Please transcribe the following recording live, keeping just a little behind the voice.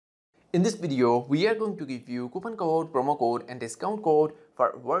In this video, we are going to give you coupon code, promo code and discount code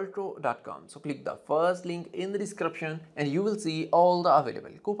for Vertoe.com. So click the first link in the description and you will see all the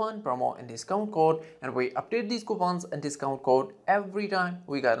available coupon, promo and discount code, and we update these coupons and discount code every time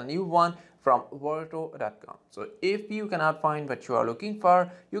we got a new one from Vertoe.com. So if you cannot find what you are looking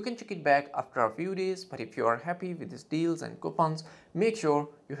for, you can check it back after a few days. But if you are happy with these deals and coupons, make sure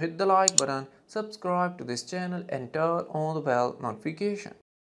you hit the like button, subscribe to this channel and turn on the bell notification.